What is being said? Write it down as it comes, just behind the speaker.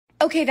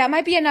Okay, that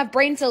might be enough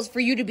brain cells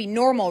for you to be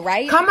normal,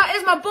 right? Karma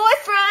is my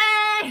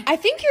boyfriend! I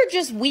think you're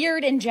just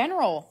weird in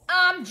general.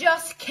 I'm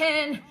just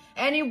Ken.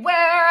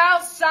 Anywhere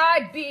else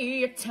I'd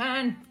be a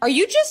 10. Are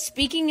you just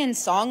speaking in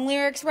song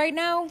lyrics right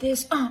now?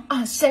 This,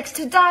 sex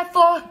to die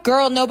for.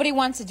 Girl, nobody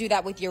wants to do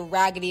that with your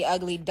raggedy,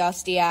 ugly,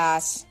 dusty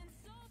ass.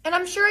 And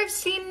I'm sure I've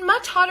seen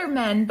much hotter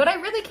men, but I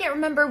really can't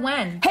remember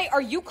when. Hey,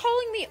 are you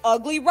calling me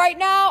ugly right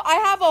now? I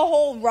have a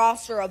whole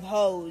roster of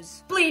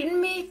hoes. Bleeding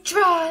me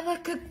dry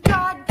like a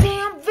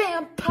goddamn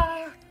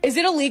vampire. Is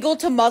it illegal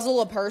to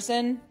muzzle a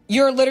person?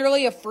 You're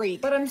literally a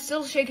freak. But I'm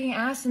still shaking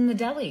ass in the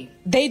deli.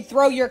 They'd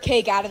throw your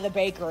cake out of the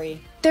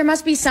bakery. There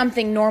must be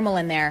something normal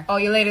in there. All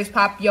you ladies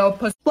pop yo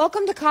pussy.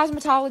 Welcome to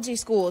cosmetology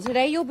school.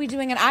 Today you'll be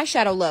doing an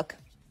eyeshadow look.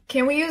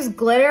 Can we use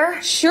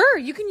glitter? Sure,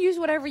 you can use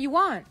whatever you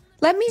want.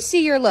 Let me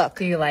see your look.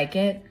 Do you like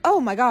it?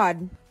 Oh my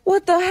god.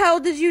 What the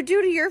hell did you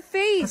do to your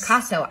face?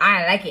 Picasso,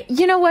 I like it.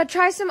 You know what?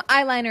 Try some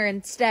eyeliner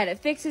instead. It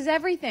fixes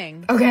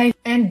everything. Okay,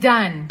 and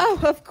done. Oh,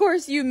 of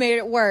course you made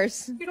it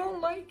worse. You don't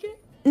like it?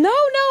 No,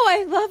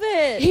 I love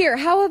it. Here,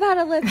 how about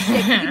a lipstick?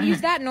 You can use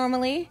that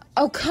normally.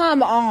 Oh,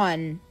 come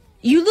on.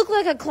 You look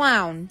like a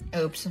clown.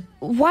 Oops.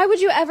 Why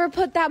would you ever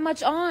put that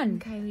much on?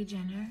 Kylie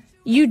Jenner.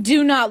 You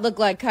do not look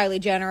like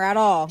Kylie Jenner at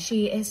all.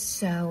 She is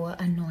so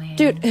annoying.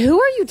 Dude, who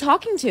are you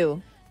talking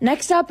to?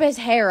 Next up is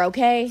hair,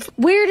 okay?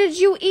 Where did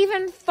you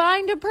even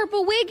find a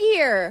purple wig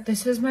here?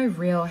 This is my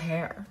real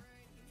hair.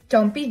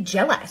 Don't be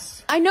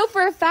jealous. I know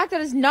for a fact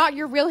that is not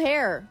your real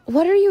hair.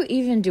 What are you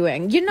even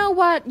doing? You know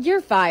what? You're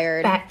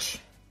fired. Fetch.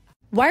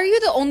 Why are you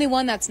the only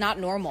one that's not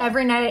normal?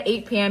 Every night at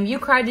 8 p.m., you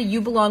cry to You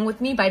Belong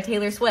With Me by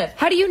Taylor Swift.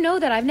 How do you know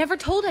that? I've never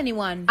told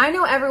anyone. I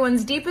know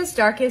everyone's deepest,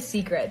 darkest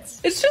secrets.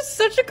 It's just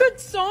such a good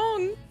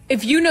song.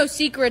 If you know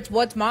secrets,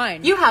 what's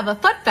mine? You have a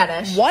foot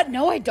fetish. What?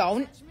 No, I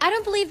don't. I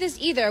don't believe this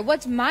either.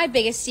 What's my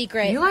biggest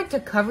secret? You like to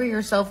cover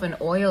yourself in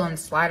oil and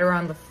slide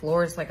around the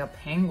floors like a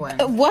penguin.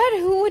 What?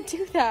 Who would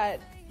do that?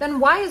 Then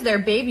why is there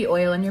baby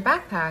oil in your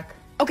backpack?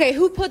 Okay,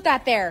 who put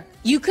that there?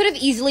 You could have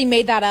easily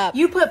made that up.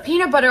 You put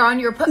peanut butter on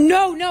your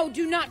No,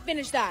 do not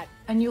finish that.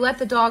 And you let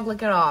the dog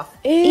lick it off.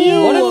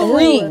 Ew. What a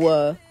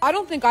freak. I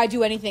don't think I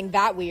do anything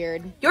that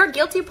weird. Your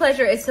guilty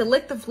pleasure is to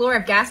lick the floor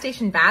of gas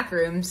station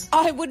bathrooms.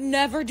 I would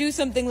never do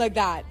something like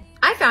that.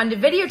 I found a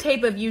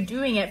videotape of you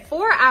doing it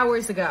 4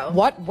 hours ago.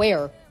 What?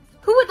 Where?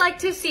 Who would like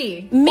to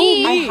see?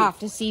 Me! I have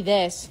to see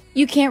this.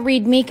 You can't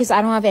read me because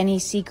I don't have any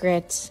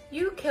secrets.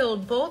 You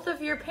killed both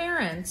of your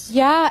parents.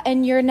 Yeah,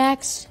 and you're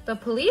next. The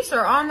police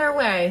are on their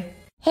way.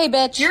 Hey,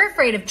 bitch. You're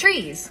afraid of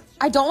trees.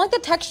 I don't like the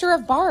texture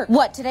of bark.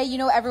 What, today you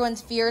know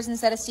everyone's fears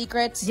instead of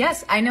secrets?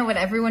 Yes, I know what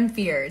everyone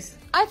fears.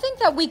 I think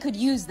that we could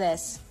use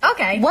this.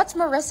 Okay. What's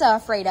Marissa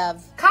afraid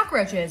of?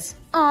 Cockroaches.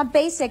 Aw,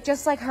 basic,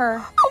 just like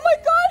her. Oh my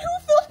god,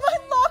 who filled my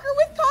locker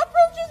with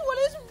cockroaches? What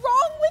is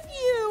wrong with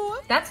you?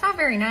 That's not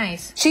very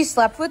nice. She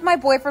slept with my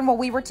boyfriend while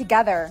we were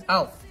together.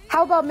 Oh.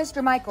 How about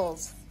Mr.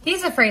 Michaels?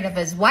 He's afraid of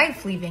his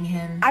wife leaving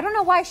him. I don't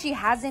know why she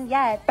hasn't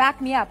yet. Back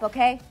me up,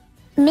 okay?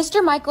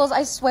 Mr. Michaels,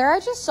 I swear I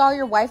just saw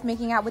your wife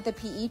making out with the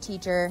PE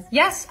teacher.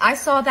 Yes, I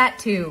saw that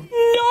too.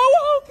 No,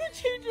 how could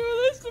she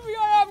do this to me?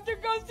 I have to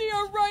go see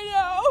her right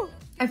now.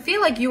 I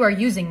feel like you are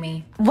using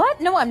me. What?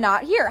 No, I'm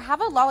not. Here,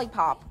 have a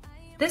lollipop.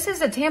 This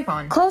is a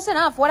tampon. Close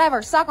enough,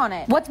 whatever, suck on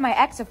it. What's my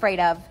ex afraid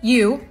of?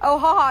 You. Oh,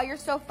 haha, you're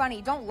so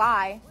funny. Don't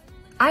lie.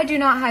 I do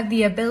not have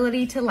the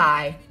ability to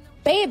lie.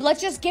 Babe,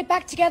 let's just get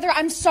back together.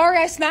 I'm sorry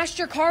I smashed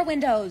your car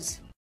windows.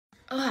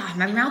 Ugh,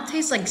 my mouth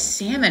tastes like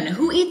salmon.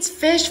 Who eats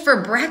fish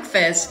for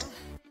breakfast?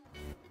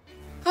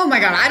 Oh my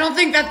god, I don't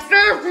think that's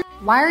fair.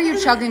 Why are you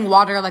chugging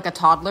water like a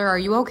toddler? Are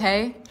you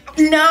okay?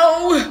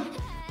 No!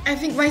 I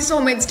think my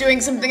soulmate's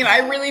doing something that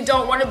I really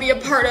don't want to be a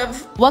part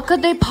of. What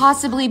could they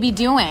possibly be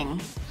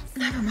doing?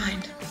 Never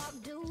mind.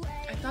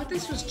 I thought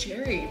this was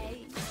cherry.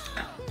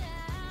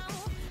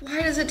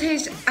 Why does it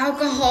taste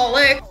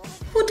alcoholic?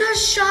 Who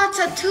does shots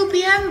at 2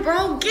 p.m.,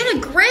 bro? Get a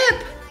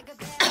grip!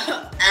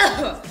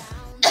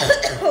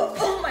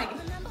 Oh my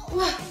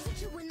god.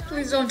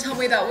 Please don't tell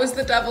me that was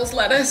the devil's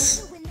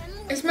lettuce.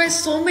 Is my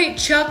soulmate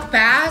Chuck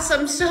Bass?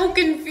 I'm so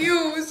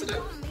confused.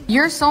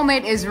 Your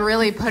soulmate is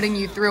really putting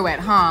you through it,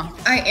 huh?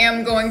 I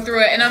am going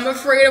through it and I'm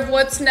afraid of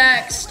what's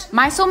next.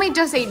 My soulmate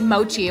just ate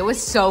mochi. It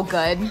was so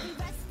good.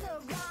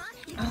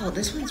 Oh,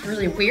 this one's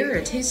really weird.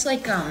 It tastes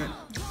like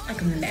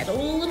metal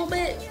a little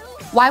bit.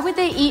 Why would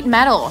they eat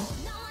metal?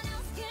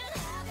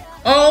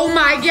 Oh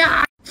my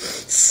god!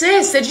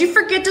 Sis, did you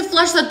forget to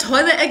flush the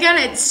toilet again?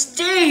 It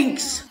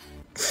stinks!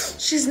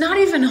 She's not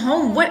even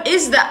home. What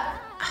is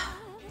that?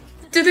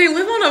 Do they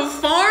live on a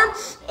farm?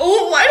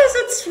 Oh, why does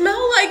it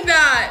smell like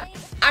that?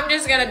 I'm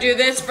just gonna do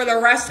this for the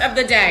rest of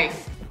the day.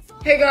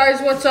 Hey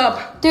guys, what's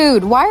up?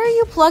 Dude, why are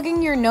you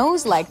plugging your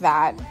nose like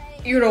that?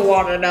 You don't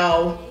wanna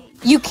know.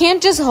 You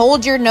can't just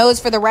hold your nose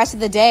for the rest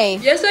of the day.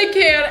 Yes, I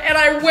can, and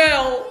I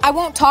will. I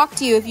won't talk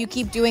to you if you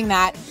keep doing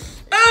that.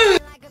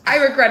 I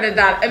regretted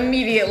that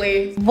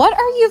immediately. What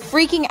are you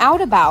freaking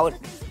out about?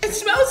 It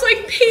smells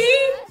like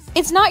pee.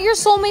 It's not your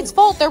soulmate's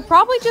fault. They're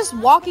probably just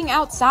walking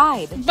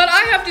outside. But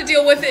I have to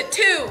deal with it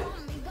too.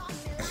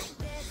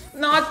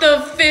 Not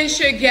the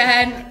fish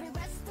again.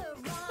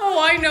 Oh,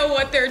 I know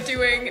what they're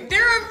doing.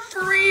 They're a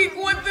freak.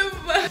 What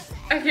the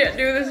I can't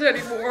do this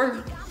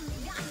anymore.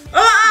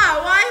 Ah,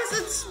 why is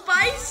it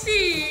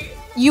spicy?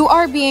 You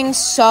are being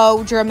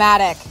so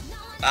dramatic.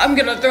 I'm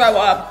gonna throw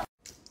up.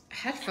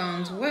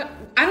 Headphones, what?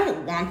 I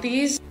don't want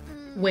these.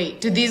 Wait,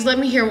 did these let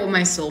me hear what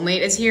my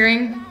soulmate is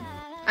hearing?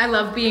 I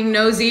love being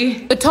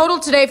nosy. The total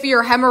today for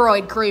your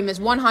hemorrhoid cream is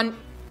 100.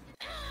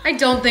 I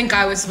don't think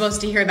I was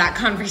supposed to hear that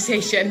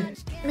conversation.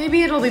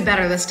 Maybe it'll be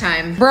better this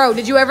time. Bro,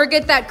 did you ever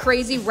get that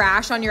crazy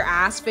rash on your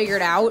ass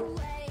figured out?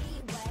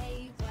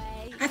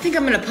 I think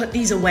I'm gonna put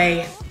these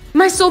away.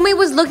 My soulmate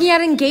was looking at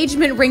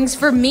engagement rings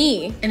for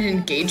me. An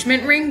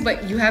engagement ring?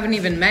 But you haven't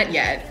even met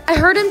yet. I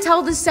heard him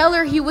tell the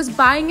seller he was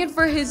buying it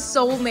for his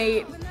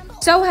soulmate.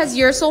 So has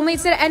your soulmate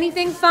said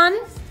anything fun?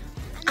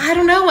 I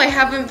don't know, I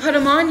haven't put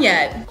them on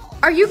yet.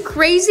 Are you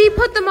crazy?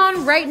 Put them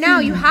on right now.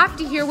 You have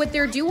to hear what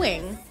they're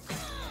doing.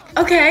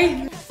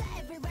 Okay.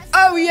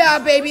 Oh yeah,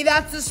 baby,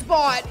 that's the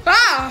spot.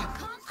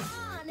 Ah!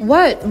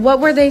 What? What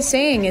were they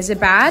saying? Is it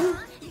bad?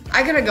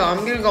 I gotta go.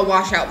 I'm gonna go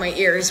wash out my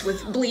ears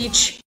with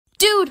bleach.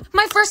 Dude,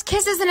 my first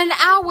kiss is in an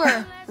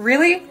hour.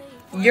 Really?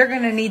 You're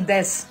gonna need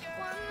this.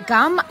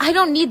 Gum? I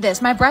don't need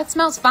this. My breath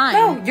smells fine.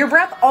 No, your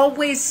breath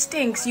always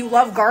stinks. You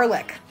love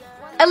garlic.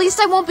 At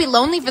least I won't be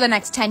lonely for the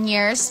next 10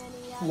 years.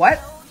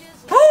 What?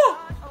 Oh!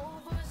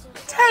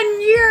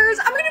 10 years?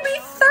 I'm gonna be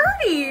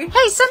 30!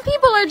 Hey, some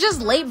people are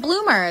just late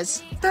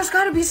bloomers. There's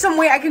gotta be some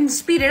way I can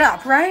speed it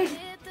up, right?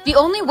 The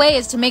only way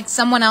is to make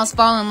someone else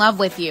fall in love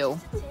with you.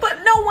 But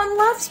no one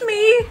loves me.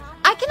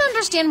 I can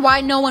understand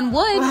why no one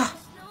would.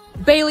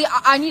 Bailey,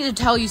 I need to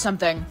tell you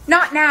something.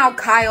 Not now,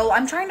 Kyle.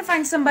 I'm trying to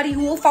find somebody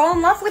who will fall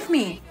in love with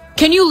me.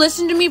 Can you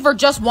listen to me for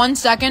just 1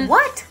 second?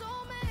 What?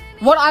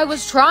 What I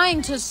was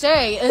trying to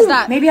say is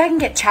that... Maybe I can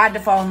get Chad to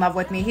fall in love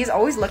with me. He's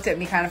always looked at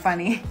me kind of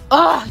funny.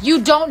 Ugh,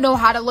 you don't know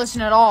how to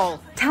listen at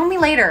all. Tell me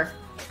later.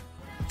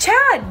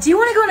 Chad, do you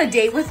want to go on a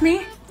date with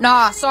me?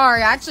 Nah,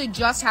 sorry. I actually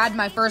just had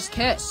my first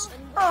kiss.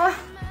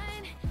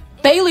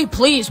 Bailey,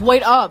 please,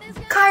 wait up.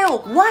 Kyle,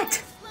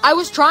 what? I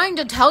was trying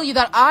to tell you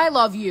that I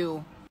love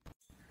you.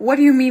 What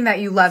do you mean that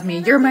you love me?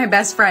 You're my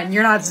best friend.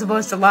 You're not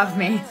supposed to love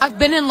me. I've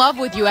been in love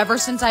with you ever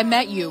since I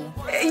met you.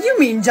 You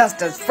mean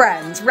just as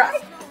friends,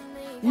 right?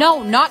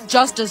 No, not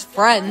just as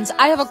friends.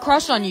 I have a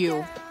crush on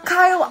you.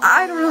 Kyle,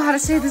 I don't know how to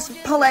say this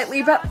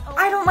politely, but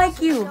I don't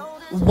like you.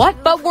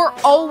 What? But we're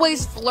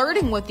always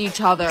flirting with each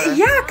other.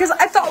 Yeah, because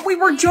I thought we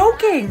were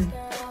joking.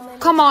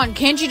 Come on,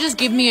 can't you just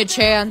give me a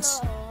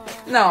chance?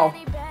 No.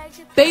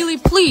 Bailey,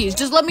 please,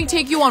 just let me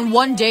take you on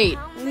one date.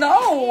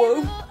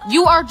 No.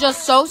 You are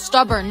just so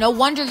stubborn. No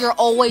wonder you're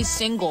always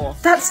single.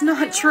 That's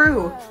not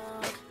true.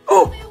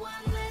 Oh,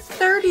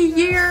 30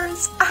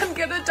 years. I'm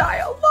gonna die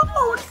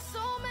alone.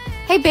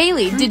 Hey,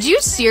 Bailey, did you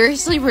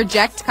seriously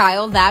reject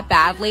Kyle that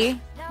badly?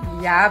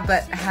 Yeah,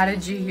 but how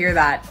did you hear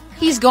that?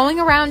 He's going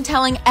around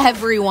telling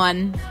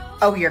everyone.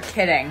 Oh, you're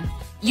kidding.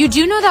 You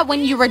do know that when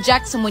you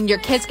reject someone, your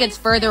kiss gets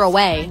further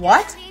away.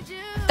 What?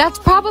 That's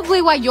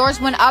probably why yours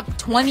went up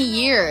 20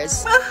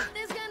 years.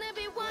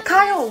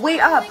 Kyle, wait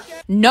up.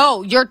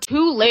 No, you're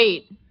too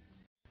late.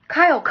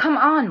 Kyle, come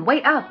on,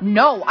 wait up.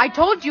 No, I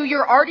told you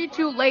you're already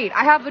too late.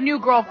 I have a new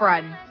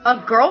girlfriend. A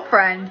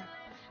girlfriend?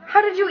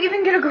 How did you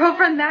even get a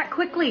girlfriend that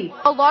quickly?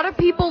 A lot of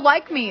people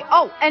like me.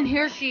 Oh, and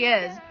here she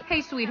is.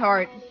 Hey,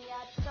 sweetheart.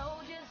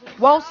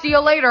 Well, see you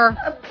later.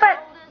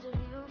 But...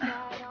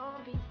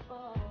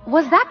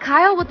 Was that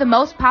Kyle with the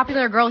most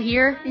popular girl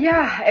here?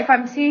 Yeah, if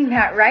I'm seeing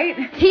that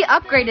right. He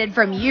upgraded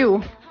from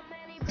you.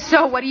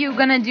 So what are you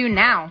gonna do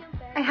now?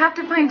 I have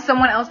to find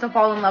someone else to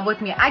fall in love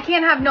with me. I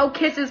can't have no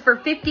kisses for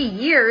 50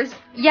 years.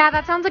 Yeah,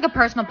 that sounds like a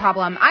personal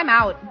problem. I'm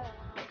out.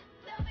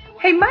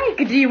 Hey, Mike,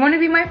 do you want to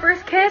be my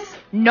first kiss?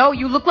 No,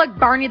 you look like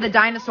Barney the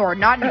dinosaur,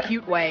 not in a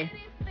cute way.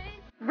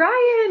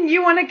 Ryan,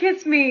 you want to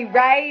kiss me,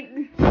 right?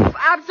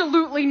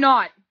 Absolutely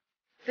not.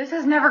 This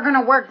is never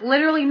gonna work.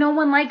 Literally, no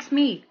one likes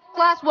me.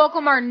 Class,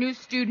 welcome our new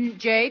student,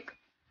 Jake.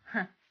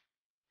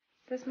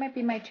 This might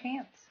be my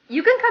chance.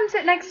 You can come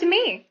sit next to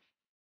me.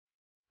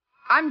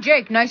 I'm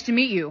Jake. Nice to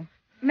meet you.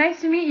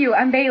 Nice to meet you.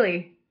 I'm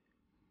Bailey.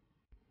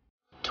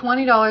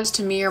 $20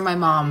 to me or my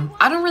mom.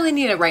 I don't really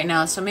need it right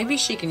now, so maybe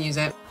she can use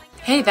it.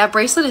 Hey, that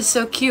bracelet is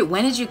so cute.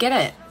 When did you get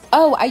it?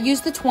 Oh, I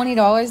used the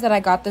 $20 that I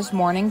got this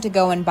morning to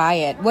go and buy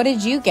it. What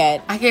did you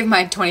get? I gave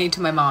my 20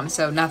 to my mom,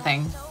 so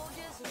nothing.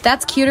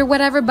 That's cute or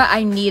whatever, but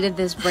I needed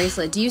this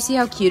bracelet. Do you see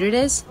how cute it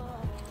is?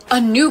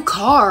 A new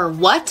car?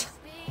 What?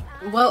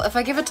 Well, if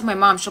I give it to my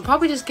mom, she'll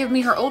probably just give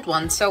me her old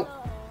one, so...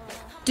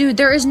 Dude,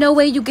 there is no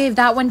way you gave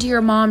that one to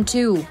your mom,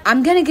 too.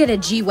 I'm gonna get a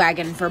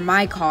G-Wagon for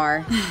my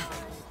car.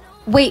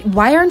 Wait,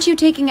 why aren't you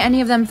taking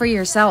any of them for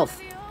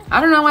yourself? I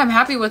don't know, I'm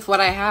happy with what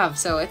I have,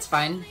 so it's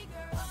fine.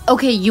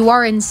 Okay, you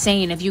are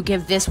insane if you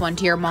give this one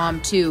to your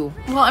mom, too.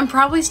 Well, I'm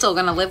probably still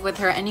gonna live with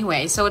her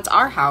anyway, so it's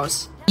our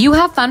house. You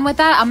have fun with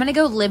that. I'm gonna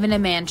go live in a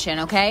mansion,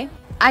 okay?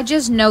 I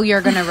just know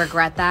you're gonna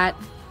regret that.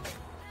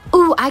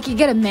 Ooh, I could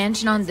get a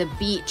mansion on the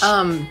beach.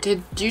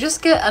 Did you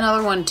just get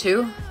another one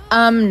too?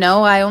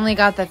 No, I only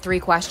got the 3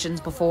 questions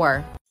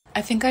before.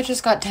 I think I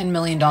just got $10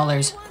 million.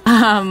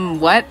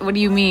 What? What do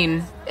you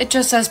mean? It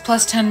just says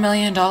plus $10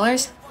 million.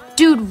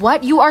 Dude,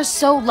 what? You are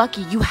so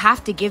lucky. You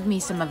have to give me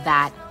some of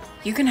that.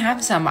 You can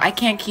have some. I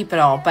can't keep it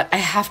all, but I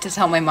have to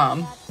tell my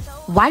mom.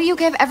 Why do you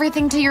give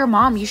everything to your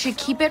mom? You should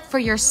keep it for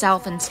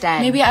yourself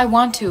instead. Maybe I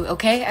want to,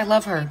 okay? I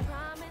love her.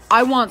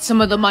 I want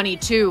some of the money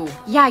too.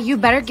 Yeah, you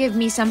better give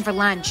me some for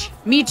lunch.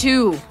 Me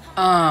too.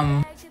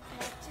 I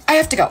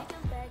have to go.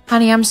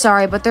 Honey, I'm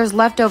sorry, but there's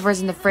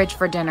leftovers in the fridge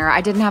for dinner.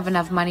 I didn't have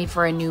enough money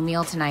for a new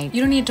meal tonight.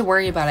 You don't need to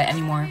worry about it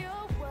anymore.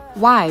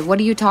 Why? What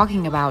are you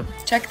talking about?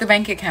 Check the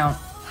bank account.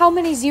 How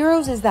many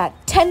zeros is that?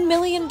 $10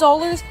 million?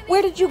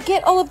 Where did you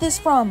get all of this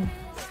from?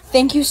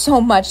 Thank you so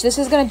much. This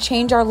is gonna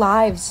change our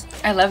lives.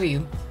 I love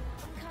you.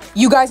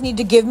 You guys need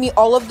to give me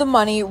all of the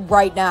money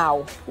right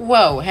now.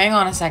 Whoa, hang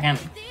on a second.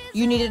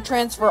 You need to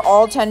transfer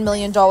all $10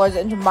 million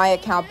into my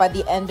account by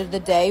the end of the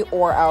day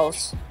or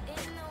else.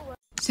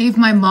 Save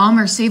my mom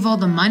or save all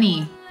the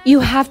money.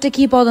 You have to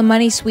keep all the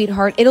money,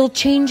 sweetheart. It'll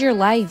change your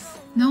life.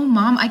 No,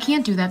 Mom, I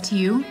can't do that to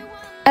you.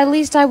 At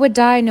least I would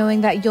die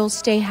knowing that you'll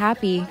stay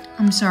happy.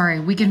 I'm sorry,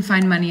 we can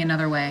find money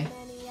another way.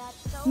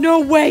 No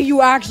way,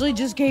 you actually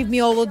just gave me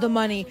all of the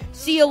money.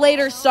 See you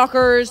later,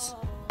 suckers.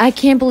 I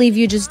can't believe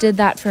you just did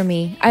that for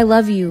me. I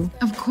love you.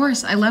 Of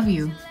course, I love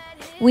you.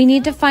 We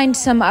need to find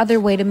some other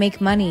way to make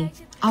money.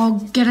 I'll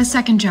get a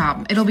second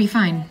job. It'll be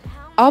fine.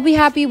 I'll be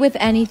happy with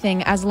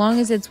anything as long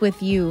as it's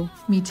with you.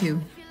 Me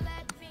too.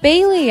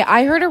 Bailey,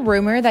 I heard a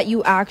rumor that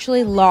you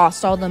actually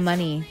lost all the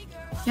money.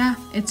 Yeah,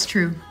 it's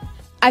true.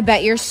 I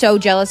bet you're so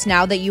jealous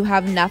now that you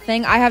have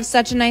nothing. I have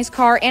such a nice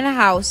car and a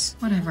house.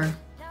 Whatever.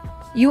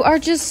 You are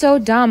just so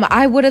dumb.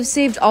 I would have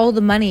saved all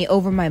the money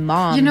over my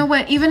mom. You know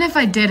what? Even if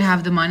I did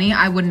have the money,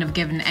 I wouldn't have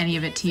given any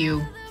of it to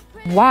you.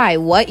 Why?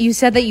 What? You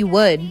said that you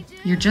would.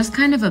 You're just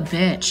kind of a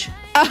bitch.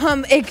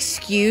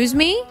 Excuse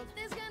me?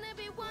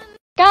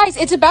 Guys,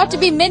 it's about to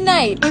be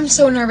midnight. I'm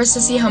so nervous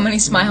to see how many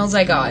smiles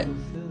I got.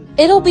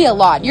 It'll be a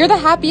lot. You're the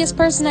happiest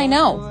person I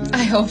know.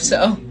 I hope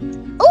so.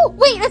 Oh,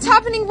 wait, it's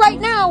happening right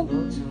now.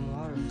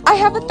 I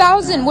have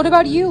 1,000. What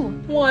about you?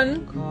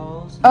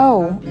 1.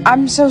 Oh,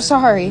 I'm so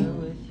sorry.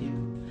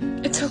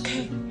 It's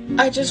okay.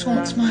 I just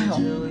won't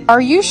smile.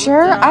 Are you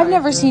sure? I've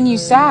never seen you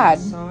sad.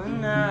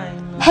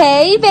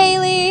 Hey,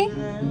 Bailey.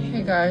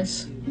 Hey,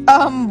 guys.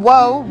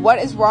 Whoa, what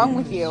is wrong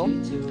with you?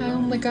 I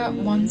only got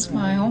 1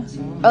 smile.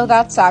 Oh,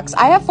 that sucks.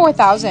 I have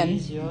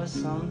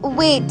 4,000.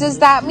 Wait, does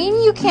that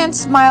mean you can't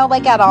smile,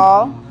 like, at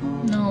all?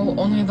 No,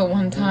 only the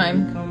 1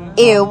 time.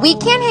 Ew, we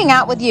can't hang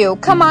out with you.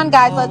 Come on,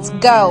 guys, let's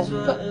go.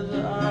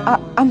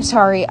 I'm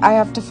sorry, I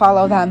have to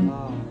follow them.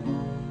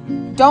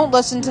 Don't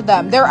listen to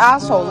them. They're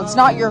assholes. It's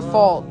not your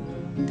fault.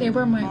 They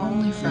were my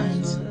only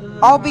friends.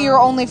 I'll be your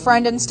only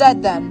friend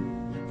instead,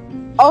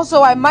 then.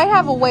 Also, I might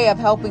have a way of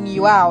helping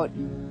you out.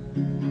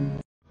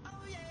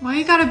 Why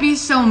you gotta be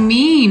so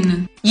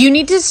mean? You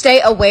need to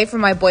stay away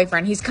from my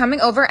boyfriend. He's coming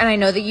over and I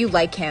know that you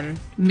like him.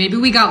 Maybe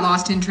we got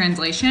lost in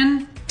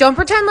translation? Don't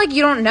pretend like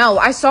you don't know.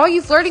 I saw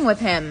you flirting with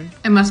him.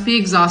 It must be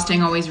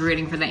exhausting always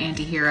rooting for the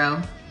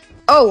anti-hero.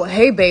 Oh,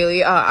 hey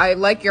Bailey, I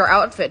like your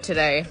outfit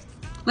today.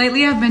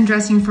 Lately I've been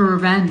dressing for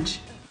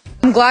revenge.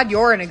 I'm glad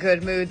you're in a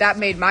good mood. That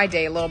made my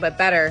day a little bit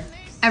better.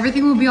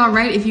 Everything will be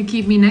alright if you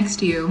keep me next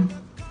to you.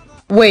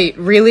 Wait,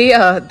 really?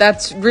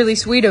 That's really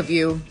sweet of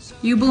you.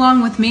 You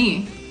belong with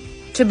me.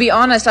 To be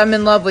honest, I'm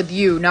in love with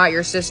you, not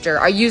your sister.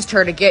 I used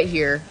her to get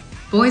here.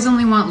 Boys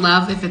only want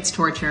love if it's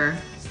torture.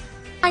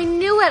 I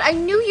knew it. I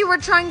knew you were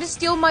trying to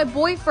steal my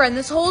boyfriend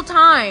this whole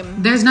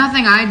time. There's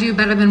nothing I do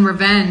better than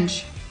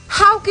revenge.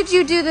 How could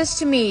you do this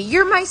to me?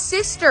 You're my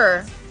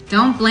sister.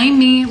 Don't blame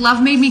me.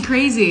 Love made me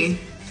crazy.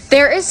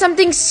 There is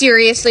something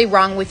seriously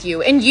wrong with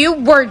you, and you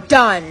were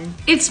done.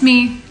 It's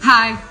me.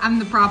 Hi, I'm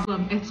the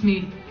problem. It's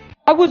me.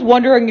 I was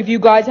wondering if you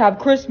guys have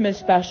Christmas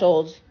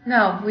specials.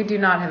 No, we do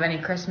not have any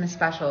Christmas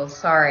specials.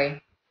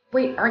 Sorry.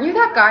 Wait, are you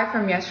that guy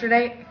from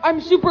yesterday?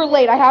 I'm super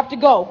late. I have to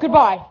go.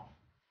 Goodbye.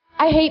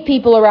 I hate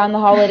people around the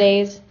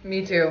holidays.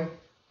 Me too.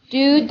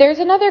 Dude, there's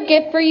another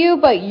gift for you,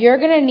 but you're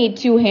gonna need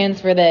 2 hands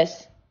for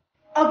this.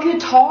 A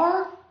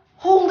guitar?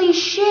 Holy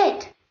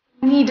shit!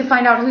 I need to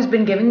find out who's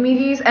been giving me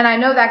these, and I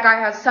know that guy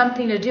has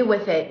something to do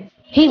with it.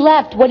 He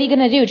left. What are you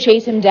gonna do?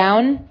 Chase him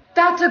down?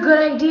 That's a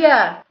good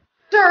idea.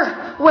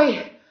 Sir,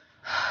 wait.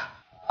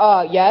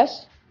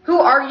 Yes? Who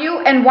are you,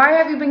 and why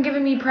have you been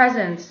giving me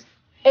presents?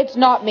 It's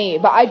not me,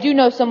 but I do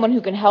know someone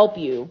who can help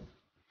you.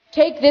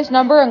 Take this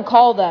number and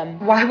call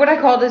them. Why would I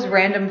call this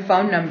random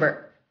phone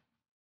number?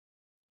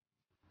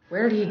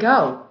 Where did he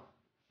go?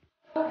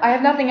 I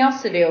have nothing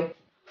else to do.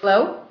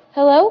 Hello?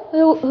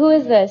 Hello? Who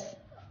is this?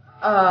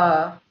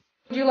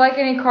 Would you like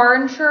any car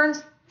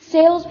insurance?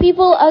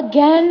 Salespeople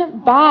again?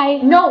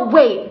 Bye. No,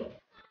 wait.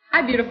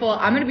 Hi, beautiful.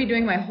 I'm gonna be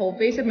doing my whole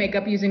face of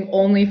makeup using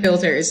only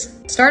filters.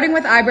 Starting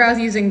with eyebrows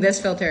using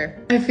this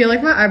filter. I feel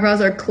like my eyebrows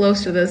are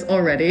close to this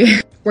already.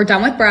 We're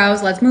done with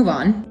brows, let's move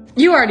on.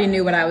 You already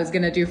knew what I was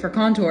gonna do for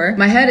contour.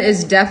 My head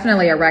is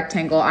definitely a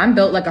rectangle. I'm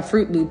built like a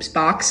Fruit Loops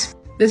box.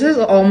 This is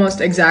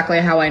almost exactly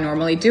how I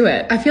normally do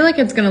it. I feel like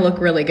it's gonna look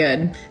really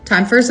good.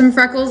 Time for some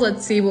freckles,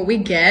 let's see what we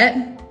get.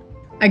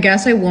 I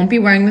guess I won't be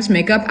wearing this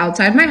makeup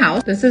outside my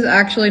house. This is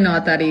actually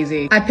not that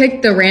easy. I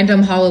picked the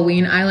random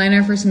Halloween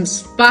eyeliner for some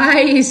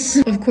spice.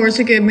 Of course,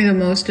 it gave me the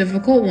most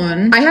difficult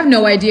one. I have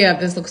no idea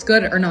if this looks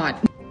good or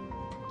not.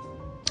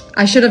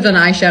 I should have done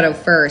eyeshadow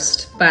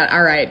first, but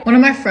all right. One of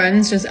my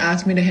friends just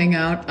asked me to hang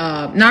out.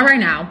 Not right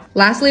now.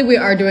 Lastly, we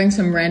are doing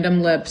some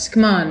random lips.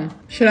 Come on.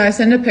 Should I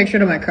send a picture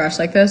to my crush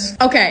like this?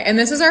 Okay, and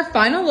this is our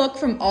final look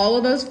from all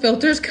of those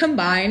filters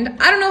combined.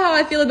 I don't know how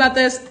I feel about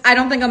this. I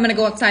don't think I'm gonna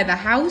go outside the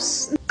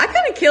house. I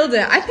kind of killed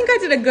it. I think I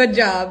did a good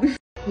job.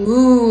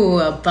 Ooh,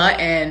 a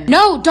button.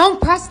 No,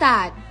 don't press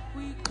that.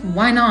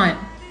 Why not?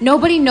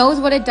 Nobody knows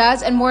what it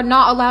does and we're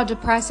not allowed to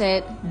press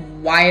it.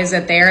 Why is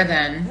it there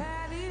then?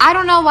 I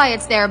don't know why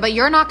it's there, but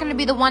you're not gonna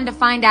be the one to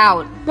find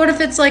out. What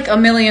if it's like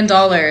 $1 million?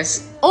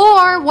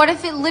 Or what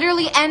if it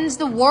literally ends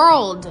the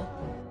world?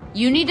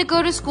 You need to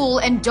go to school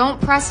and don't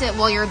press it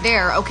while you're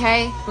there,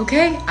 okay?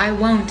 Okay, I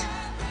won't.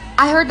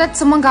 I heard that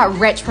someone got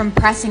rich from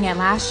pressing it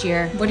last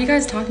year. What are you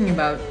guys talking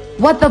about?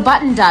 What the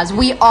button does,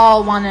 we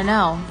all wanna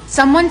know.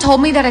 Someone told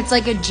me that it's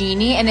like a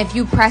genie and if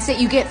you press it,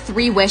 you get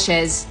 3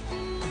 wishes.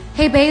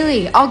 Hey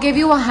Bailey, I'll give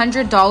you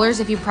 $100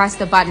 if you press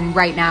the button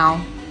right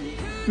now.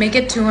 Make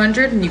it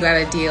 200 and you got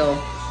a deal.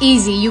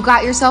 Easy, you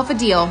got yourself a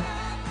deal.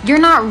 You're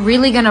not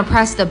really gonna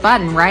press the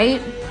button,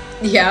 right?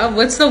 Yeah,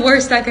 what's the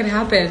worst that could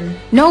happen?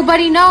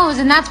 Nobody knows,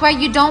 and that's why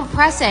you don't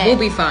press it. We'll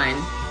be fine.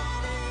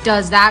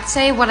 Does that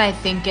say what I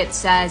think it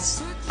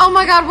says? Oh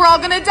my god, we're all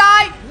gonna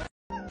die!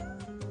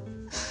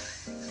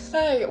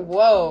 Hey,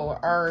 whoa,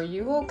 are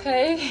you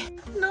okay?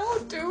 No,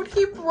 dude,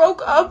 he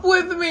broke up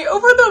with me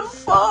over the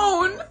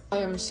phone. I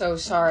am so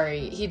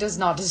sorry. He does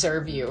not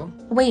deserve you.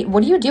 Wait,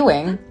 what are you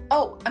doing?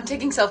 Oh, I'm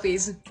taking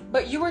selfies.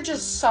 But you were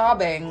just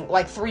sobbing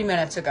like 3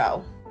 minutes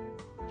ago.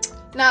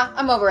 Nah,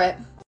 I'm over it.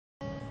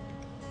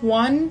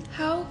 One?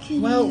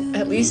 Well,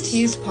 at least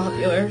he's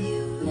popular.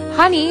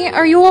 Honey,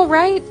 are you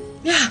alright?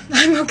 Yeah,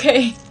 I'm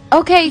okay.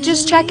 Okay,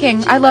 just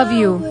checking. I love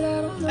you.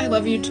 I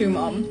love you too,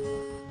 Mom.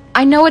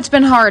 I know it's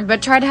been hard,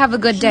 but try to have a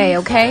good day,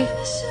 okay?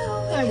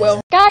 I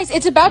will. Guys,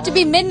 it's about to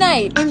be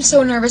midnight. I'm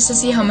so nervous to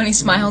see how many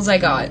smiles I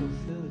got.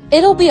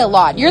 It'll be a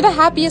lot. You're the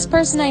happiest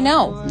person I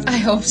know. I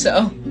hope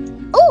so.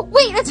 Oh,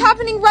 wait, it's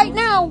happening right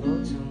now.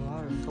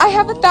 I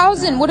have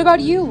 1,000. What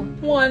about you?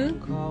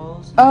 1.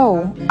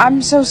 Oh,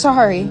 I'm so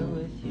sorry.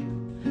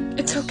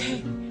 It's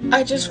okay.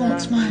 I just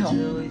won't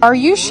smile. Are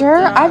you sure?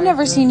 I've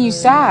never seen you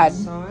sad.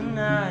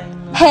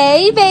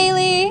 Hey,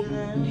 Bailey.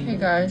 Hey,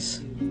 guys.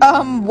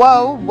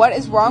 Whoa, what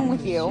is wrong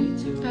with you?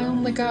 I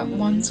only got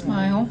 1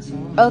 smile.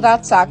 Oh,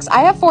 that sucks. I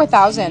have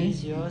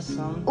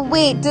 4,000.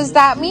 Wait, does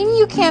that mean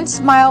you can't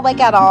smile like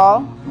at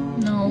all?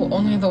 No,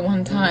 only the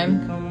 1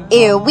 time.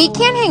 Ew, we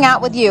can't hang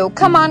out with you.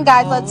 Come on,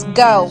 guys, let's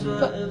go.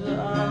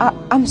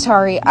 I'm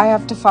sorry, I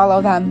have to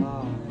follow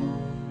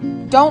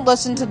them. Don't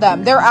listen to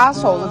them. They're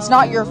assholes. It's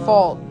not your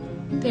fault.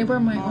 They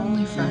were my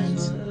only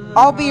friends.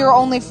 I'll be your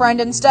only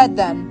friend instead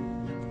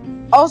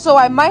then. Also,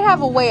 I might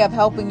have a way of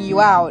helping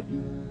you out.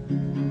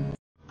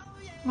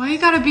 Why you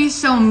gotta be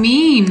so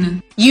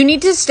mean? You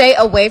need to stay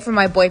away from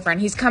my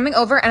boyfriend. He's coming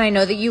over and I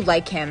know that you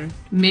like him.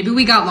 Maybe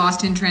we got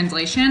lost in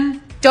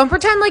translation? Don't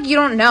pretend like you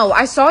don't know.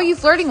 I saw you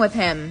flirting with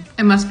him.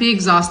 It must be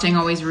exhausting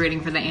always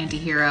rooting for the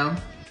anti-hero.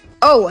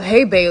 Oh,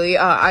 hey Bailey,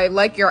 I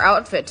like your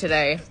outfit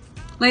today.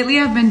 Lately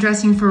I've been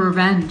dressing for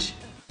revenge.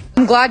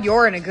 I'm glad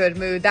you're in a good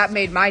mood. That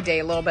made my day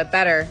a little bit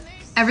better.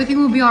 Everything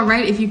will be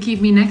alright if you keep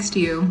me next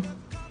to you.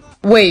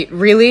 Wait,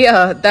 really?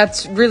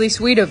 That's really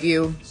sweet of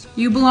you.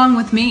 You belong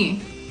with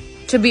me.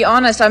 To be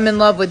honest, I'm in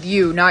love with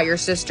you, not your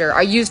sister.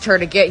 I used her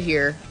to get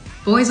here.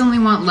 Boys only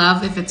want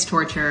love if it's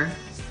torture.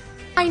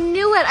 I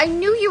knew it. I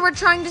knew you were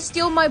trying to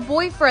steal my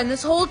boyfriend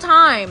this whole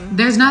time.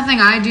 There's nothing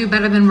I do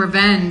better than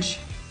revenge.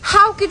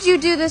 How could you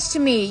do this to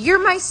me?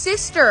 You're my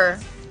sister.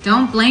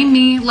 Don't blame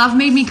me. Love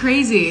made me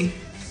crazy.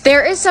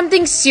 There is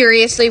something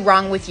seriously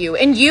wrong with you,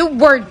 and you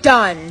were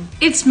done.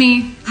 It's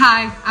me.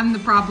 Hi, I'm the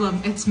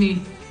problem. It's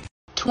me.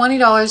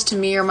 $20 to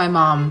me or my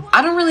mom.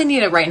 I don't really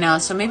need it right now,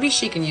 so maybe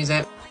she can use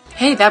it.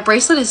 Hey, that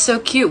bracelet is so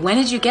cute. When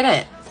did you get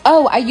it?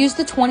 Oh, I used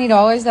the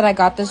 $20 that I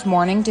got this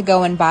morning to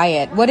go and buy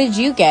it. What did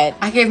you get?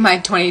 I gave my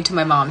 20 to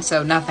my mom,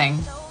 so nothing.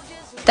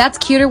 That's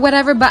cute or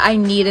whatever, but I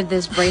needed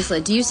this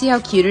bracelet. Do you see how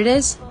cute it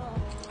is?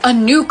 A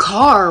new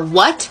car?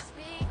 What?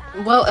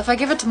 Well, if I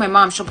give it to my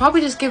mom, she'll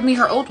probably just give me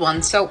her old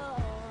one, so...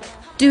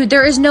 Dude,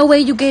 there is no way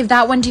you gave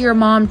that one to your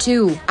mom,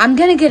 too. I'm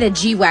gonna get a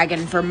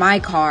G-Wagon for my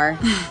car.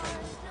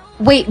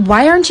 Wait,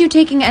 why aren't you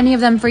taking any of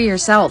them for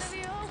yourself?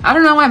 I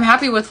don't know, I'm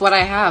happy with what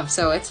I have,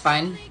 so it's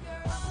fine.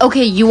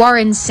 Okay, you are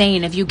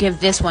insane if you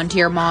give this one to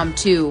your mom,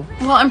 too.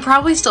 Well, I'm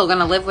probably still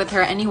gonna live with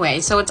her anyway,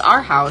 so it's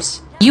our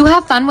house. You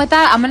have fun with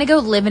that. I'm gonna go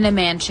live in a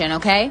mansion,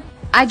 okay?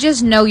 I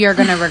just know you're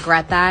gonna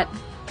regret that.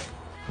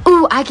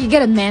 Ooh, I could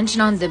get a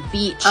mansion on the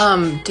beach.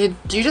 Did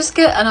you just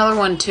get another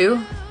one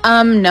too?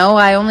 No,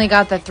 I only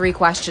got the 3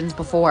 questions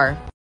before.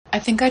 I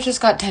think I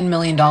just got $10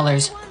 million.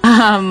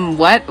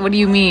 What? What do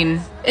you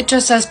mean? It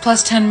just says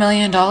plus $10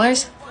 million.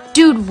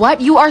 Dude,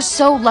 what? You are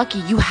so lucky.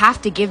 You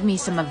have to give me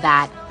some of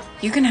that.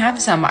 You can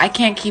have some. I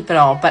can't keep it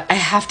all, but I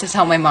have to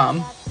tell my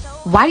mom.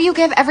 Why do you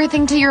give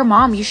everything to your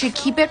mom? You should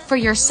keep it for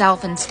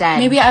yourself instead.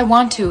 Maybe I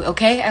want to,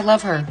 okay? I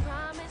love her.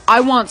 I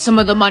want some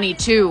of the money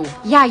too.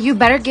 Yeah, you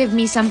better give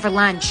me some for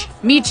lunch.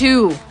 Me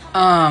too.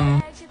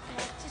 I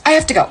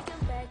have to go.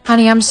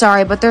 Honey, I'm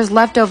sorry, but there's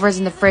leftovers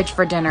in the fridge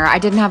for dinner. I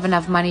didn't have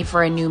enough money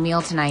for a new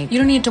meal tonight. You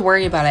don't need to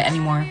worry about it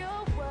anymore.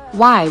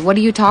 Why? What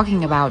are you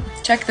talking about?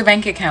 Check the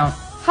bank account.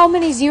 How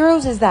many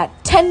zeros is that?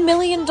 $10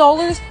 million?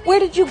 Where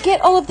did you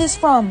get all of this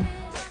from?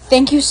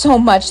 Thank you so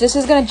much. This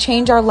is gonna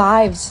change our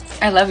lives.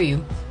 I love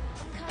you.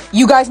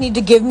 You guys need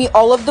to give me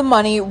all of the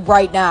money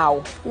right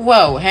now.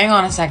 Whoa, hang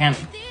on a second.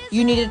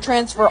 You need to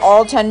transfer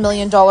all $10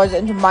 million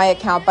into my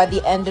account by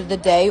the end of the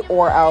day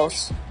or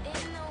else.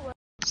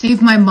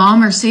 Save my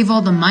mom or save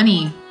all the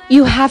money.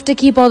 You have to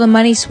keep all the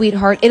money,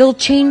 sweetheart. It'll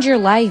change your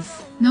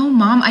life. No,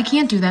 Mom, I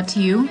can't do that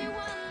to you.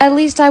 At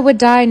least I would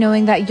die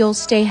knowing that you'll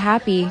stay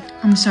happy.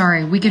 I'm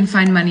sorry, we can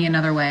find money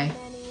another way.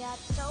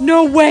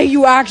 No way,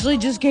 you actually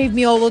just gave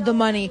me all of the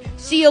money.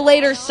 See you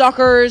later,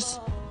 suckers.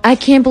 I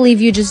can't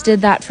believe you just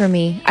did that for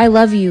me. I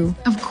love you.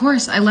 Of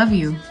course, I love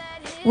you.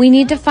 We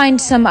need to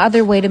find some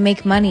other way to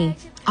make money.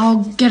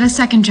 I'll get a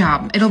second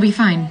job. It'll be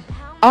fine.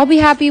 I'll be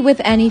happy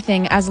with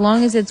anything as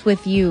long as it's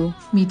with you.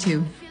 Me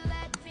too.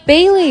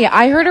 Bailey,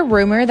 I heard a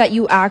rumor that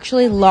you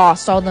actually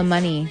lost all the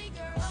money.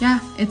 Yeah,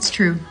 it's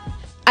true.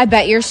 I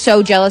bet you're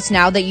so jealous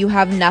now that you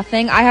have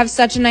nothing. I have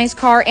such a nice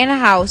car and a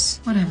house.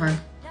 Whatever.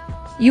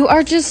 You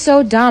are just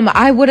so dumb.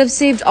 I would have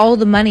saved all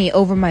the money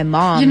over my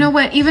mom. You know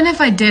what? Even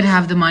if I did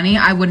have the money,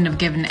 I wouldn't have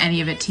given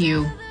any of it to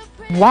you.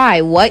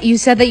 Why? What? You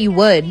said that you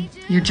would.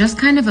 You're just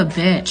kind of a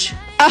bitch.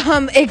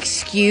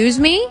 Excuse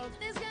me?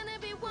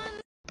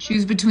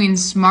 Choose between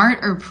smart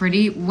or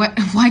pretty.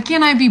 Why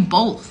can't I be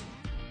both?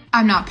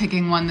 I'm not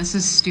picking one. This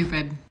is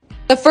stupid.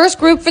 The first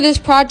group for this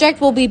project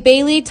will be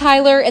Bailey,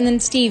 Tyler, and then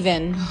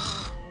Steven.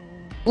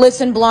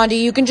 Listen, Blondie,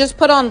 you can just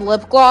put on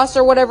lip gloss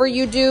or whatever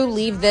you do.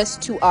 Leave this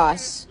to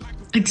us.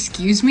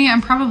 Excuse me?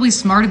 I'm probably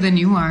smarter than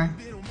you are.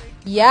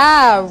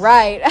 Yeah,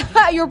 right.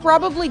 You're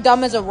probably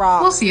dumb as a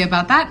rock. We'll see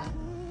about that.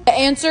 The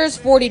answer is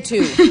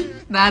 42.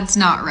 That's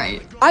not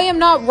right. I am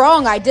not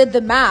wrong. I did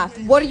the math.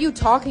 What are you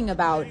talking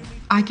about?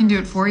 I can do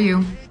it for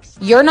you.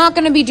 You're not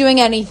going to be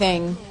doing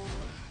anything.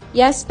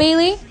 Yes,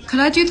 Bailey? Could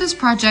I do this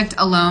project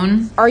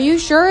alone? Are you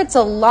sure? It's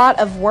a lot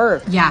of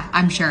work. Yeah,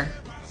 I'm sure.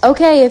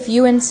 Okay, if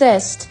you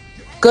insist.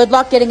 Good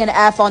luck getting an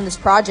F on this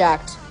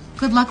project.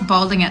 Good luck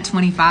balding at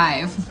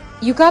 25.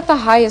 You got the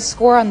highest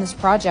score on this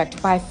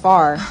project by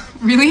far.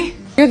 Really?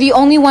 You're the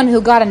only one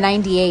who got a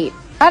 98.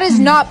 That is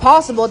not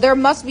possible. There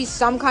must be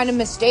some kind of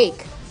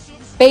mistake.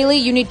 Bailey,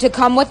 you need to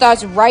come with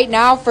us right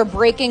now for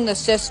breaking the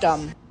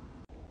system.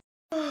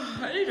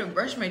 I need to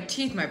brush my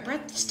teeth. My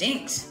breath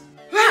stinks.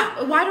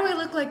 Wow, why do I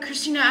look like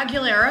Christina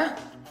Aguilera?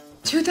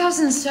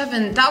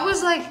 2007, that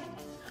was like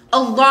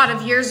a lot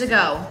of years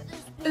ago.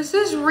 Is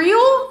this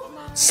real?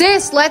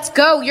 Sis, let's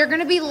go. You're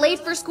gonna be late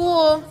for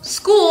school.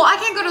 School? I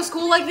can't go to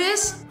school like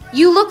this.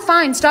 You look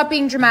fine. Stop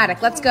being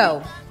dramatic. Let's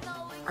go.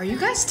 Are you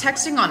guys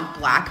texting on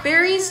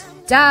Blackberries?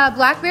 Duh,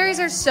 Blackberries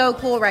are so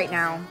cool right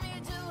now.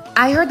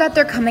 I heard that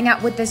they're coming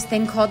out with this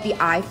thing called the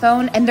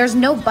iPhone, and there's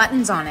no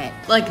buttons on it.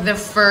 Like the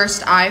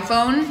first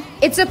iPhone?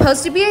 It's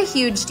supposed to be a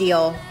huge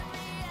deal.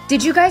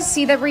 Did you guys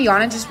see that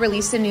Rihanna just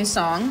released a new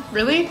song?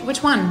 Really?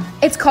 Which one?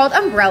 It's called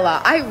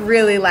Umbrella. I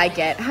really like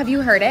it. Have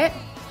you heard it?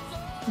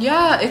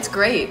 Yeah, it's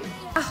great.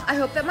 I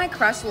hope that my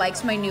crush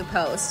likes my new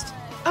post.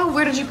 Oh,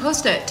 where did you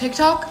post it?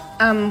 TikTok?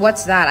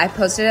 What's that? I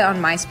posted it on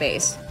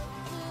MySpace.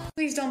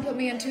 Please don't put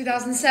me in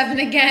 2007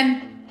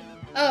 again.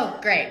 Oh,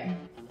 great.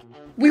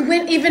 We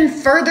went even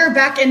further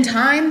back in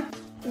time?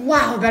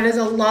 Wow, that is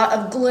a lot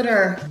of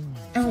glitter.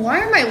 And why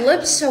are my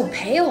lips so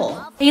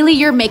pale? Haley,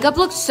 your makeup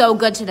looks so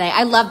good today.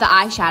 I love the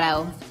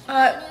eyeshadow.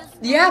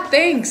 Yeah,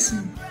 thanks.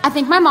 I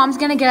think my mom's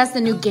gonna get us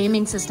the new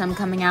gaming system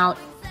coming out.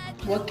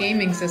 What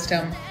gaming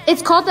system?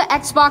 It's called the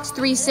Xbox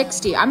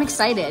 360. I'm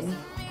excited.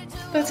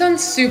 That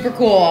sounds super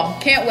cool.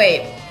 Can't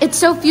wait. It's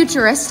so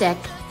futuristic.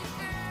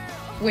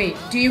 Wait,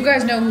 do you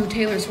guys know who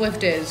Taylor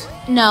Swift is?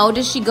 No,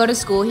 does she go to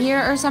school here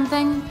or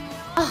something?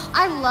 Oh,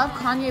 I love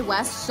Kanye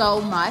West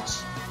so much.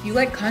 You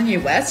like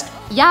Kanye West?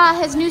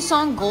 Yeah, his new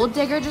song Gold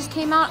Digger just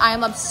came out. I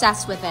am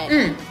obsessed with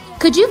it.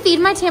 Could you feed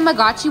my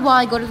Tamagotchi while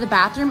I go to the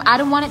bathroom? I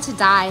don't want it to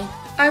die.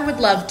 I would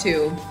love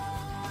to.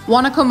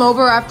 Wanna come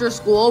over after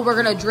school? We're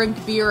gonna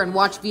drink beer and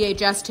watch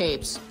VHS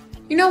tapes.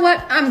 You know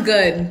what? I'm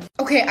good.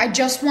 Okay, I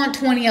just want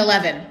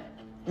 2011.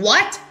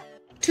 What?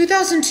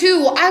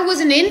 2002, I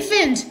was an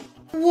infant.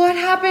 What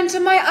happened to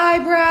my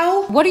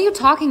eyebrow? What are you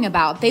talking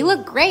about? They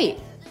look great.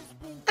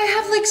 I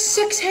have like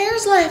 6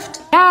 hairs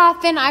left. Yeah,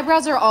 thin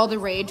eyebrows are all the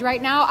rage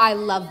right now. I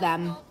love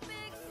them.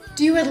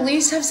 Do you at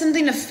least have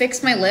something to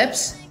fix my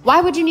lips? Why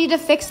would you need to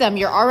fix them?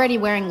 You're already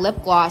wearing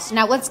lip gloss.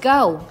 Now let's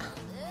go.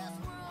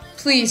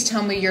 Please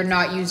tell me you're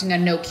not using a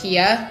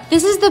Nokia.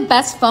 This is the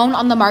best phone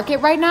on the market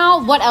right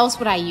now. What else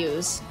would I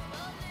use?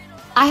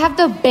 I have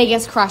the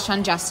biggest crush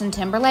on Justin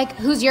Timberlake.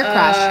 Who's your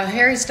crush?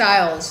 Harry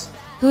Styles.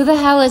 Who the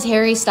hell is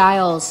Harry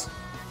Styles?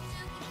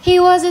 He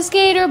was a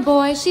skater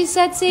boy, she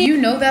said, see. You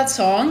know that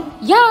song?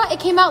 Yeah, it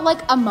came out like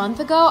a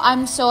month ago.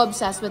 I'm so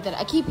obsessed with it.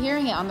 I keep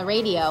hearing it on the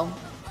radio.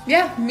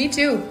 Yeah, me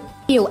too.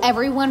 Ew,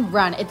 everyone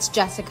run. It's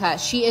Jessica.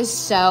 She is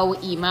so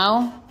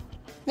emo.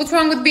 What's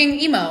wrong with being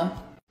emo?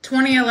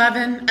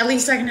 2011, at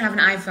least I can have an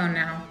iPhone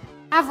now.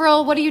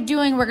 Avril, what are you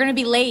doing? We're gonna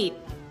be late.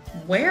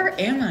 Where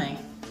am I?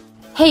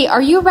 Hey,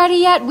 are you ready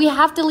yet? We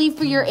have to leave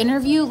for your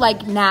interview,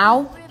 like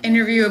now.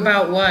 Interview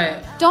about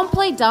what? Don't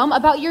play dumb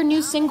about your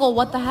new single,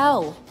 What the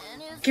Hell.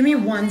 Give me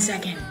 1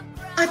 second.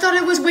 I thought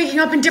I was waking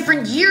up in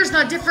different years,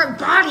 not different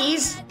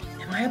bodies.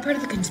 Am I a part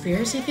of the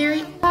conspiracy theory?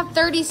 You have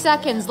 30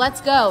 seconds,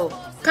 let's go.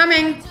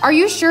 Coming. Are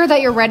you sure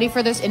that you're ready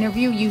for this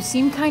interview? You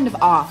seem kind of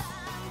off.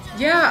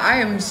 Yeah, I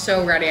am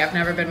so ready. I've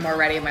never been more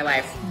ready in my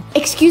life.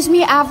 Excuse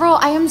me, Avril,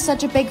 I am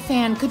such a big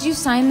fan. Could you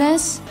sign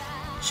this?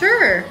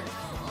 Sure.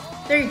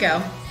 There you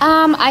go.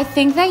 I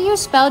think that you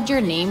spelled your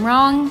name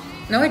wrong.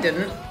 No, I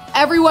didn't.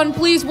 Everyone,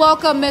 please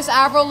welcome Miss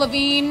Avril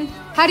Lavigne.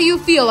 How do you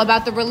feel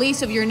about the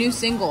release of your new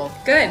single?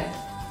 Good.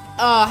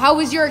 How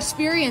was your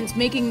experience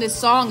making this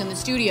song in the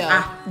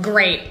studio?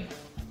 Great.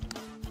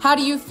 How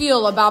do you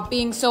feel about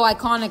being so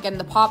iconic in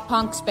the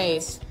pop-punk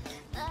space?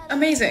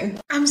 Amazing.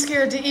 I'm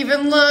scared to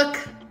even look.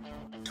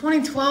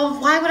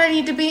 2012? Why would I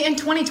need to be in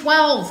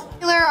 2012?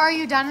 Taylor, are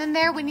you done in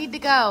there? We need to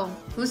go.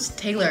 Who's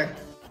Taylor?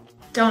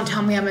 Don't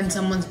tell me I'm in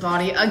someone's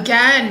body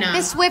again.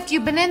 Miss Swift,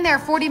 you've been in there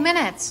 40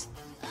 minutes.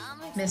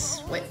 Miss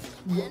Swift.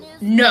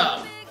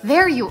 No.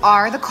 There you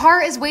are. The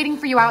car is waiting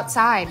for you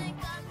outside.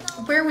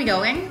 Where are we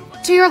going?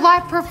 To your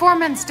live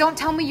performance. Don't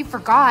tell me you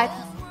forgot.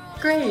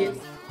 Great.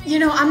 You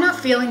know, I'm not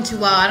feeling too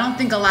well. I don't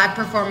think a live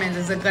performance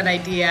is a good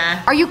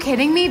idea. Are you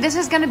kidding me? This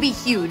is gonna be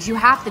huge. You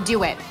have to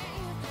do it.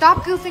 Stop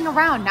goofing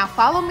around. Now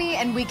follow me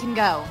and we can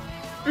go.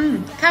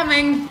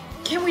 Coming.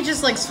 Can't we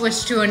just like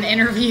switch to an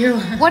interview?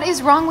 What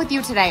is wrong with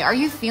you today? Are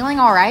you feeling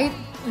all right?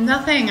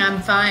 Nothing,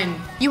 I'm fine.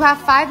 You have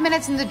 5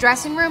 minutes in the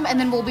dressing room and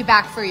then we'll be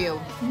back for you.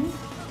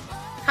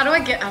 How do I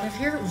get out of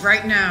here?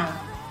 Right now.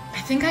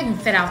 I think I can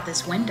fit out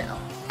this window.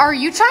 Are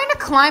you trying to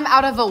climb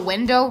out of a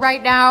window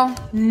right now?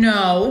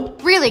 No.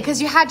 Really,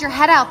 because you had your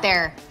head out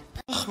there.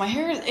 Ugh, my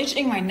hair is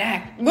itching my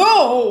neck.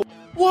 Whoa!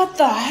 What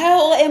the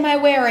hell am I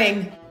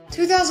wearing?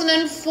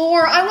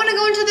 2004, I want to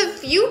go into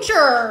the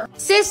future.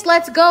 Sis,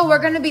 let's go. We're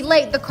gonna be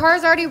late. The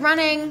car's already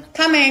running.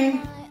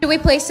 Coming. Should we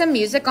play some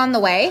music on the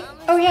way?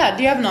 Oh yeah,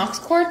 do you have an aux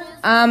cord?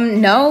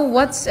 No.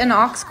 What's an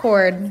aux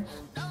cord?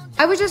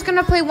 I was just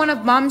gonna play one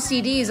of Mom's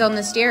CDs on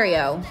the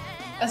stereo.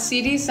 A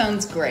CD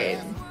sounds great.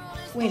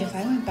 Wait, if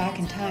I went back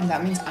in time,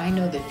 that means I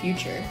know the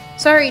future.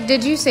 Sorry,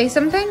 did you say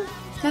something?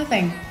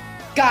 Nothing.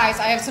 Guys,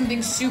 I have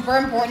something super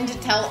important to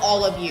tell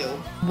all of you.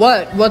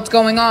 What? What's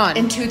going on?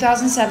 In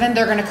 2007,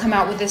 they're gonna come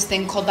out with this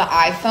thing called the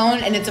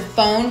iPhone, and it's a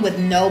phone with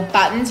no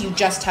buttons, you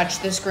just touch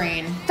the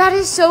screen. That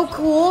is so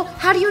cool.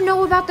 How do you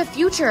know about the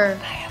future?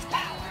 I have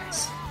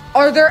powers.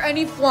 Are there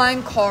any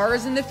flying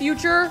cars in the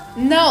future?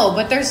 No,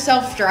 but there's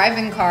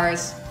self-driving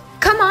cars.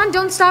 Come on,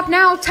 don't stop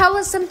now. Tell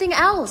us something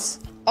else.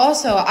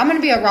 Also, I'm gonna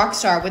be a rock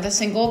star with a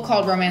single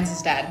called Romance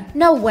is Dead.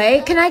 No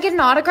way. Can I get an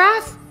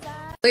autograph?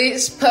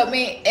 Please put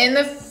me in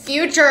the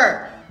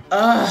future.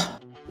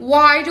 Ugh.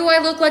 Why do I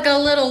look like a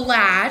little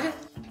lad?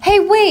 Hey,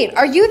 wait.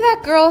 Are you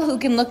that girl who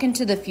can look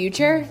into the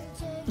future?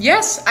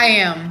 Yes, I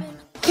am.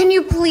 Can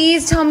you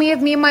please tell me if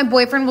me and my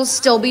boyfriend will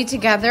still be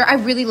together? I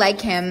really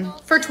like him.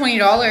 For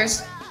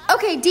 $20.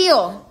 Okay,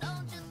 deal.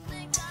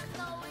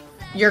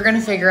 You're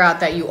gonna figure out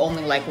that you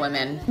only like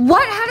women.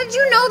 What? How did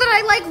you know that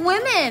I like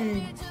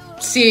women?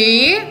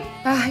 See?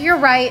 You're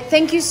right.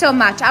 Thank you so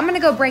much. I'm gonna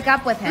go break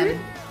up with him.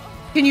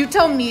 Can you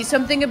tell me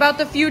something about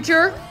the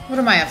future? What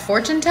am I, a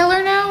fortune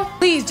teller now?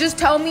 Please, just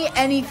tell me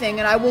anything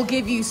and I will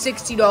give you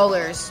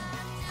 $60.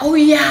 Oh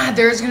yeah,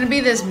 there's gonna be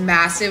this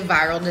massive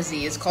viral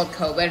disease called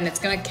COVID, and it's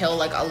gonna kill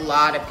like a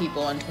lot of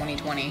people in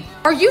 2020.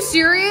 Are you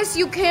serious?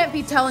 You can't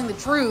be telling the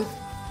truth.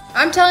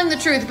 I'm telling the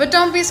truth, but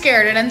don't be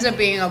scared. It ends up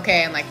being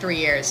okay in like 3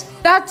 years.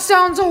 That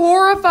sounds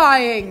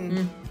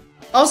horrifying.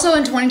 Also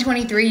in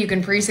 2023, you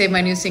can pre-save my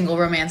new single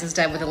Romance is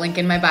Dead with a link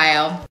in my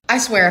bio. I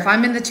swear, if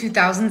I'm in the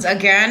 2000s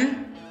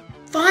again,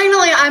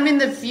 finally I'm in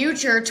the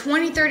future.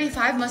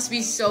 2035 must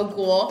be so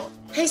cool.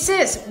 Hey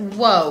sis,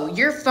 whoa,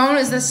 your phone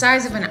is the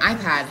size of an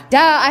iPad. Duh,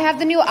 I have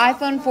the new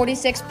iPhone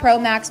 46 Pro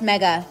Max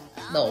Mega.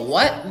 The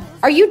what?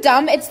 Are you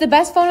dumb? It's the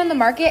best phone on the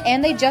market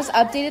and they just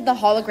updated the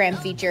hologram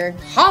feature.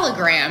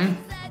 Hologram?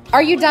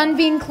 Are you done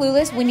being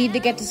clueless? We need to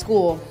get to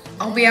school.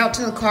 I'll be out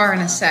to the car in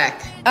a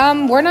sec.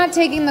 We're not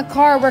taking the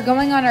car. We're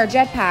going on our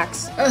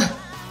jetpacks. Ugh.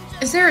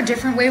 Is there a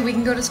different way we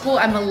can go to school?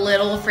 I'm a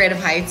little afraid of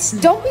heights.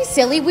 Don't be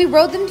silly. We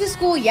rode them to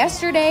school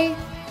yesterday.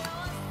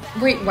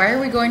 Wait, why are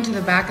we going to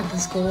the back of the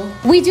school?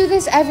 We do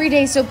this every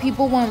day so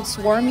people won't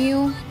swarm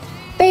you.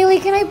 Bailey,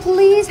 can I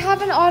please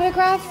have an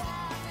autograph?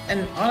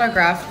 An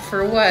autograph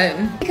for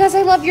what? Because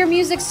I love your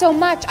music so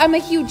much. I'm a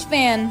huge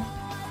fan.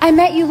 I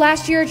met you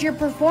last year at your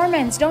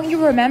performance. Don't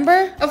you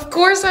remember? Of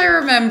course I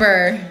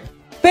remember.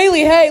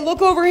 Bailey, hey,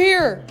 look over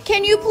here.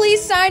 Can you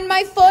please sign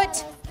my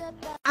foot?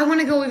 I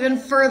want to go even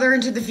further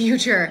into the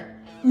future.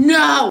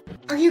 No!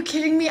 Are you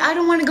kidding me? I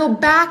don't want to go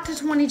back to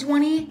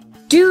 2020.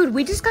 Dude,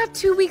 we just got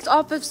 2 weeks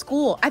off of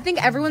school. I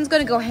think everyone's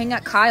gonna go hang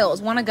at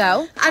Kyle's. Wanna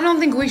go? I don't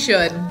think we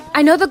should.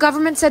 I know the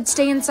government said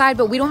stay inside,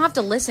 but we don't have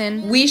to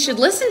listen. We should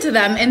listen to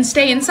them and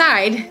stay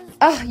inside.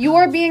 Ugh, you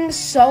are being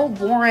so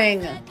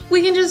boring.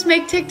 We can just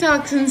make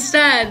TikToks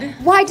instead.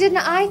 Why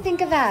didn't I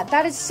think of that?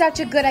 That is such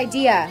a good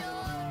idea.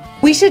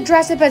 We should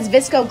dress up as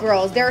Visco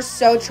girls. They're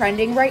so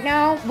trending right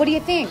now. What do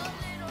you think?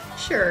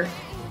 Sure.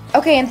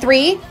 Okay, in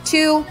 3,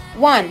 2,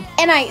 1.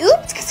 And I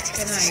ooped.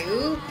 Can I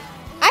oop?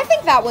 I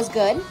think that was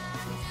good.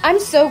 I'm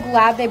so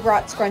glad they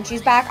brought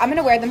scrunchies back. I'm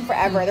gonna wear them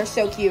forever. They're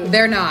so cute.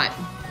 They're not.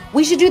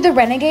 We should do the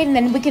Renegade and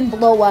then we can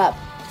blow up.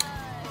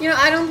 You know,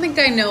 I don't think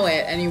I know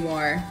it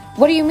anymore.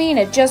 What do you mean?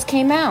 It just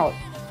came out.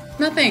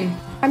 Nothing.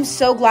 I'm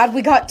so glad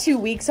we got 2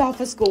 weeks off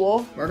of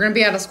school. We're gonna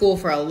be out of school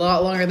for a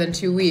lot longer than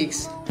 2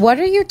 weeks. What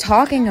are you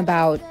talking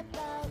about?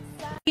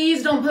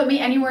 Please don't put me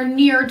anywhere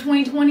near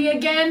 2020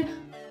 again.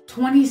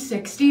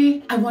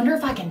 2060? I wonder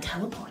if I can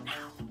teleport now.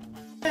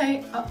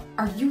 Hey,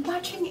 are you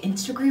watching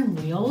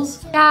Instagram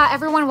Reels? Yeah,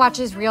 everyone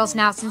watches Reels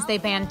now since they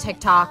banned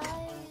TikTok.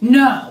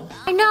 No.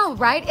 I know,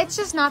 right? It's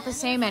just not the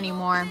same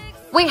anymore.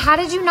 Wait, how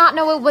did you not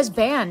know it was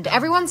banned?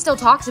 Everyone still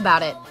talks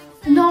about it.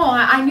 No,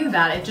 I knew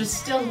that. It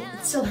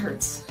still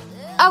hurts.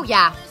 Oh,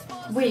 yeah.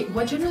 Wait,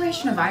 what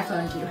generation of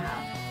iPhone do you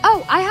have?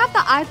 Oh, I have the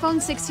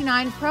iPhone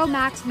 69 Pro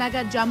Max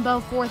Mega Jumbo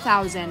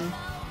 4000.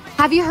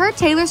 Have you heard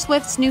Taylor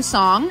Swift's new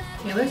song?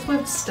 Taylor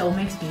Swift still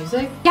makes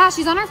music? Yeah,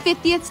 she's on her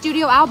 50th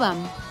studio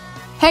album.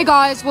 Hey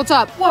guys, what's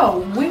up?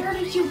 Whoa, where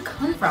did you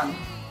come from?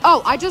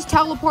 Oh, I just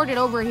teleported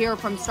over here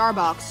from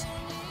Starbucks.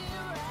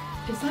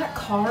 Is that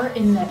car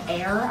in the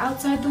air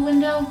outside the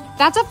window?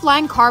 That's a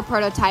flying car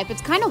prototype.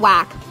 It's kind of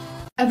whack.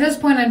 At this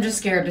point, I'm just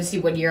scared to see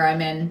what year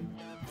I'm in.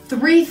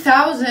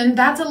 3,000?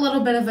 That's a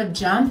little bit of a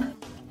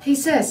jump. Hey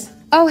sis.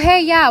 Oh,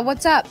 hey, yeah,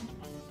 what's up?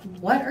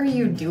 What are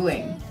you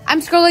doing? I'm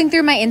scrolling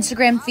through my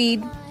Instagram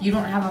feed. You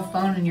don't have a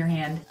phone in your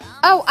hand.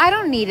 Oh, I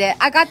don't need it.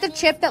 I got the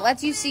chip that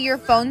lets you see your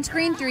phone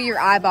screen through your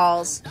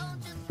eyeballs.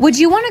 Would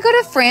you want to go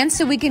to France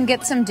so we can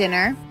get some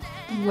dinner?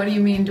 What do you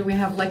mean? Do we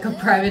have like a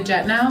private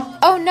jet now?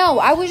 Oh no,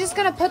 I was just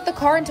gonna put the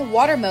car into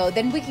water mode,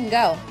 then we can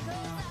go.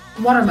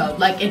 Water mode,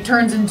 like it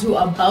turns into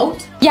a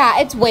boat? Yeah,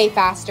 it's way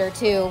faster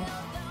too.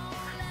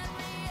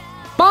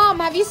 Mom,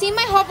 have you seen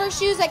my hover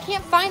shoes? I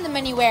can't find them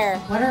anywhere.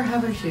 What are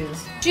hover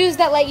shoes? Shoes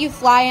that let you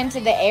fly into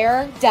the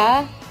air,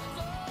 duh.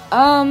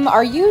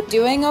 Are you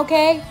doing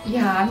okay?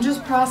 Yeah, I'm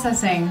just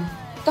processing.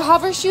 The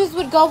hover shoes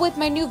would go with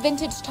my new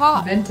vintage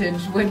top. Vintage?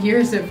 What year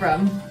is it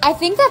from? I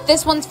think that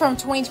this one's from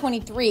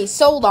 2023,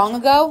 so long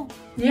ago.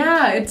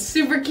 Yeah, it's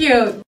super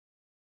cute.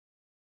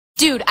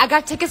 Dude, I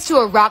got tickets to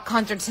a rock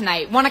concert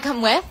tonight. Want to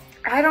come with?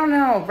 I don't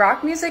know.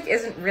 Rock music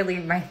isn't really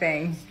my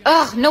thing.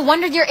 Ugh, no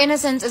wonder your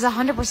innocence is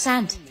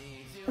 100%.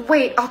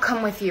 Wait, I'll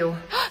come with you.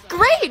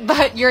 Great,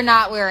 but you're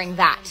not wearing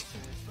that.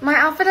 My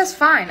outfit is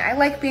fine. I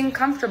like being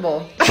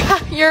comfortable.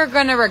 You're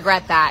gonna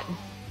regret that.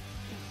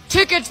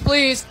 Tickets,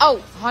 please.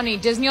 Oh, honey,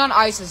 Disney on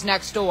Ice is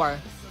next door.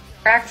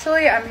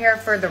 Actually, I'm here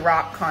for the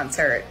rock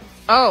concert.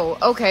 Oh,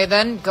 okay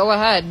then, go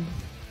ahead.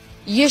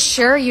 You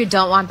sure you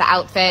don't want the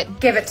outfit?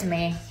 Give it to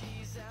me.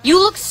 You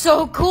look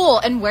so cool,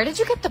 and where did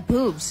you get the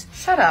boobs?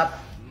 Shut up.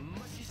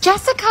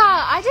 Jessica,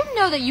 I didn't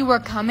know that you were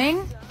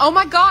coming. Oh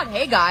my god,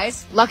 hey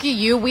guys. Lucky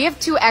you, we have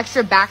 2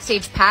 extra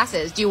backstage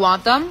passes. Do you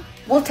want them?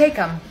 We'll take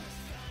them.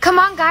 Come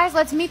on guys,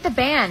 let's meet the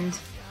band.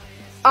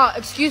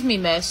 Excuse me,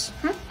 miss.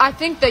 I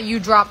think that you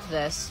dropped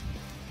this.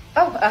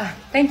 Oh,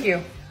 thank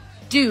you.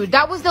 Dude,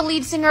 that was the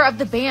lead singer of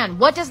the band.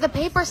 What does the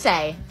paper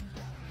say?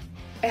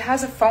 It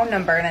has a phone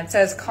number and it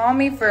says, call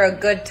me for a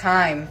good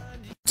time.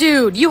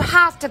 Dude, you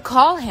have to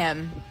call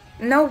him.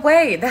 No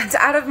way, that's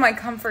out of my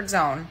comfort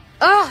zone.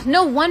 Ugh,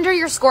 no wonder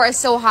your score is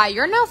so high.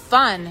 You're no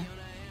fun.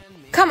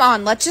 Come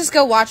on, let's just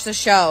go watch the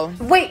show.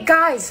 Wait,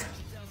 guys.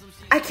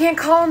 I can't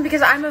call him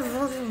because I'm a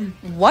virgin.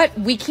 What?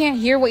 We can't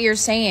hear what you're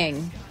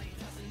saying.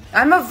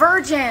 I'm a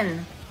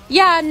virgin.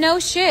 Yeah, no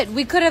shit.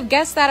 We could have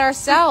guessed that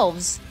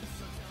ourselves.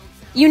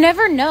 You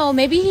never know.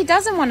 Maybe he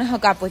doesn't want to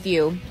hook up with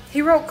you.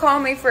 He wrote call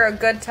me for a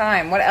good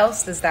time. What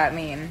else does that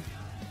mean?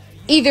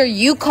 Either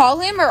you call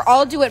him or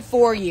I'll do it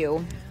for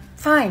you.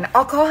 Fine,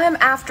 I'll call him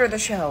after the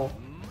show.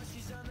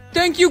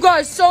 Thank you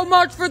guys so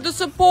much for the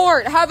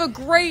support. Have a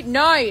great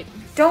night.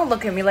 Don't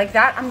look at me like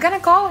that. I'm gonna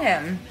call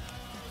him.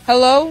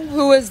 Hello?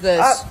 Who is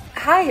this?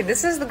 Hi,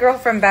 this is the girl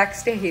from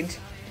backstage.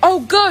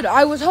 Oh, good.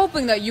 I was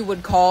hoping that you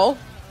would call.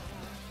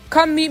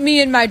 Come meet me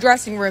in my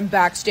dressing room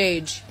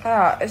backstage.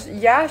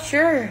 Yeah,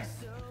 sure.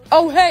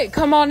 Oh, hey,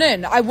 come on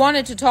in. I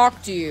wanted to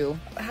talk to you.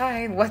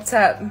 Hi, what's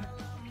up?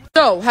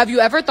 So, have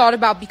you ever thought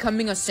about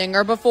becoming a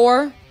singer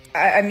before?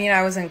 I mean,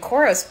 I was in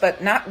chorus,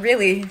 but not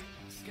really.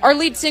 Our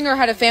lead singer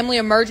had a family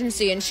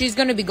emergency and she's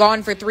gonna be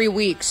gone for 3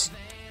 weeks.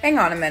 Hang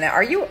on a minute.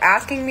 Are you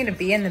asking me to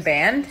be in the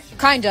band?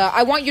 Kinda.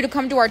 I want you to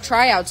come to our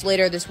tryouts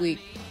later this week.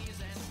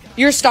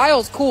 Your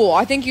style's cool.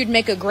 I think you'd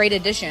make a great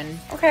addition.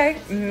 Okay,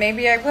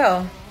 maybe I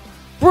will.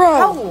 Bro!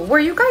 Oh, were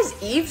you guys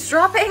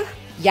eavesdropping?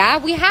 Yeah,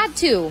 we had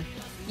to.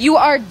 You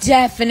are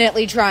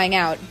definitely trying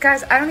out.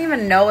 Guys, I don't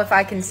even know if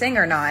I can sing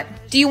or not.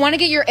 Do you want to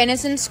get your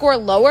innocence score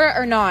lower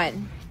or not?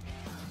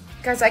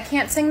 Guys, I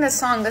can't sing this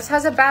song. This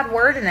has a bad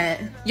word in it.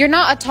 You're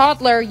not a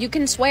toddler. You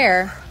can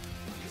swear.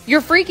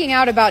 You're freaking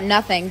out about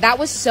nothing. That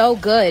was so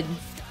good.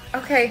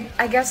 Okay,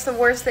 I guess the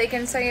worst they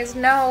can say is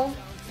no.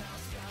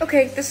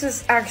 Okay, this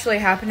is actually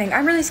happening.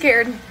 I'm really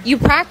scared. You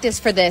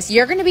practiced for this.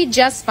 You're going to be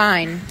just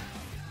fine.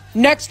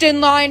 Next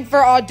in line for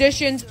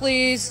auditions,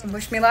 please.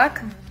 Wish me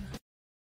luck.